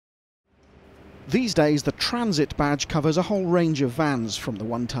These days, the Transit badge covers a whole range of vans, from the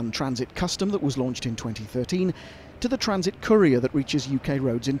one-ton Transit Custom that was launched in 2013 to the Transit Courier that reaches UK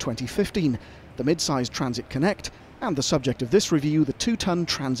roads in 2015, the mid-sized Transit Connect, and the subject of this review, the 2-ton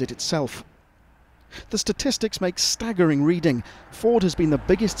Transit itself. The statistics make staggering reading. Ford has been the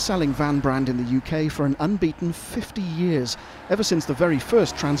biggest selling van brand in the UK for an unbeaten 50 years, ever since the very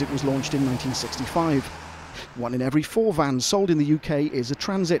first Transit was launched in 1965. 1 in every 4 vans sold in the UK is a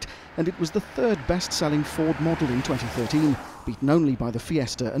Transit, and it was the third best-selling Ford model in 2013, beaten only by the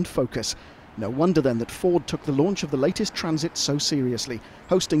Fiesta and Focus. No wonder then that Ford took the launch of the latest Transit so seriously,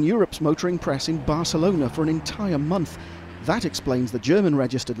 hosting Europe's motoring press in Barcelona for an entire month. That explains the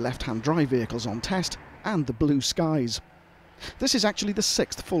German-registered left-hand drive vehicles on test and the blue skies. This is actually the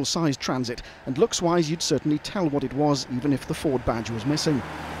 6th full-size Transit, and looks-wise you'd certainly tell what it was even if the Ford badge was missing.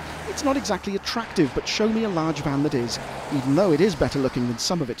 It's not exactly attractive, but show me a large van that is, even though it is better looking than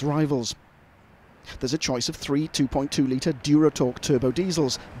some of its rivals. There's a choice of 3 2.2-litre Duratorq turbo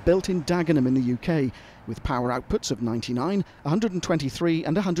diesels built in Dagenham in the UK, with power outputs of 99, 123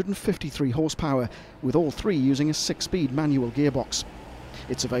 and 153 horsepower, with all 3 using a 6-speed manual gearbox.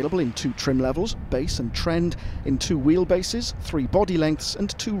 It's available in 2 trim levels, base and trend, in 2 wheelbases, 3 body lengths and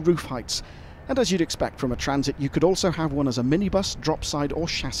 2 roof heights. And as you'd expect from a Transit, you could also have one as a minibus, dropside or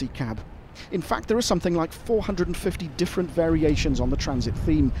chassis cab. In fact, there are something like 450 different variations on the Transit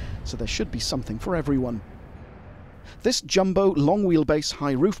theme, so there should be something for everyone. This jumbo, long wheelbase,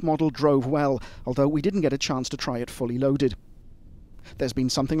 high roof model drove well, although we didn't get a chance to try it fully loaded. There's been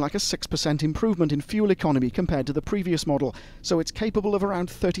something like a 6% improvement in fuel economy compared to the previous model, so it's capable of around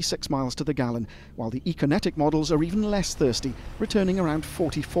 36 miles to the gallon, while the Econetic models are even less thirsty, returning around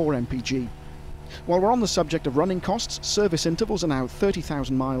 44 mpg. While we're on the subject of running costs, service intervals are now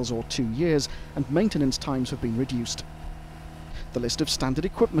 30,000 miles or 2 years, and maintenance times have been reduced. The list of standard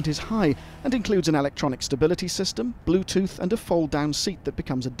equipment is high and includes an electronic stability system, Bluetooth and a fold-down seat that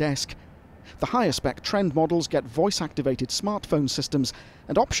becomes a desk. The higher spec Trend models get voice-activated smartphone systems,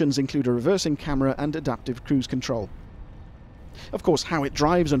 and options include a reversing camera and adaptive cruise control. Of course, how it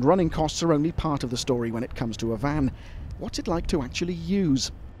drives and running costs are only part of the story when it comes to a van. What's it like to actually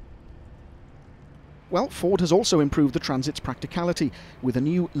use? Well, Ford has also improved the Transit's practicality with a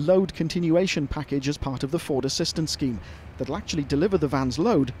new load continuation package as part of the Ford Assistance Scheme that'll actually deliver the van's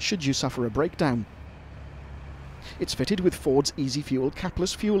load should you suffer a breakdown. It's fitted with Ford's Easy Fuel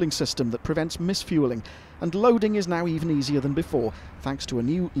capless fueling system that prevents misfueling, and loading is now even easier than before thanks to a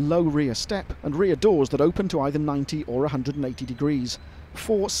new low rear step and rear doors that open to either 90 or 180 degrees.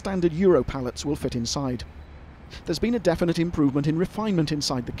 4 standard Euro pallets will fit inside. There's been a definite improvement in refinement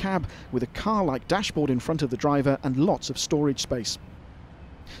inside the cab, with a car-like dashboard in front of the driver and lots of storage space.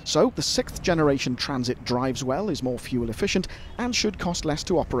 So, the 6th generation Transit drives well, is more fuel efficient, and should cost less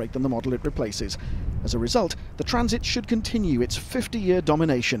to operate than the model it replaces. As a result, the Transit should continue its 50-year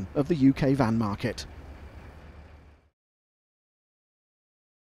domination of the UK van market.